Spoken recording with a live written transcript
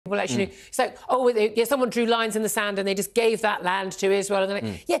Well, actually, it's like, oh, yeah, someone drew lines in the sand and they just gave that land to Israel. And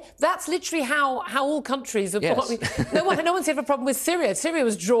like, yeah, that's literally how all countries are. Yes. No one's had a problem with Syria. Syria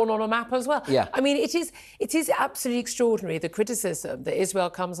was drawn on a map as well. Yeah. I mean, it is absolutely extraordinary, the criticism that Israel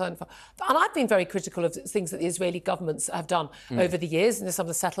comes on for. And I've been very critical of things that the Israeli governments have done over the years, and some of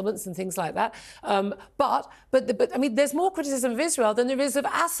the settlements and things like that. But I mean, there's more criticism of Israel than there is of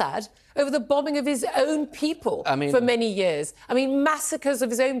Assad over the bombing of his own people for many years. I mean, massacres of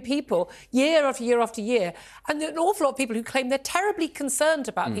his own people year after year after year. And an awful lot of people who claim they're terribly concerned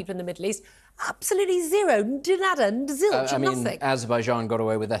about people in the Middle East. Absolutely zero, nada, zilch, I mean, nothing. Azerbaijan got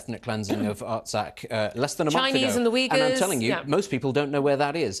away with ethnic cleansing of Artsakh less than a month ago. Chinese and the Uyghurs. And I'm telling you, most people don't know where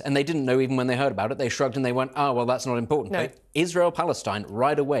that is. And they didn't know even when they heard about it. They shrugged and they went, oh, well, that's not important. No. But Israel-Palestine,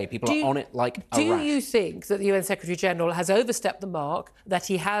 right away, people are on it like a rash. Do you think that the UN Secretary-General has overstepped the mark, that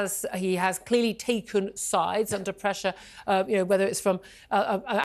he has clearly taken sides under pressure, whether it's from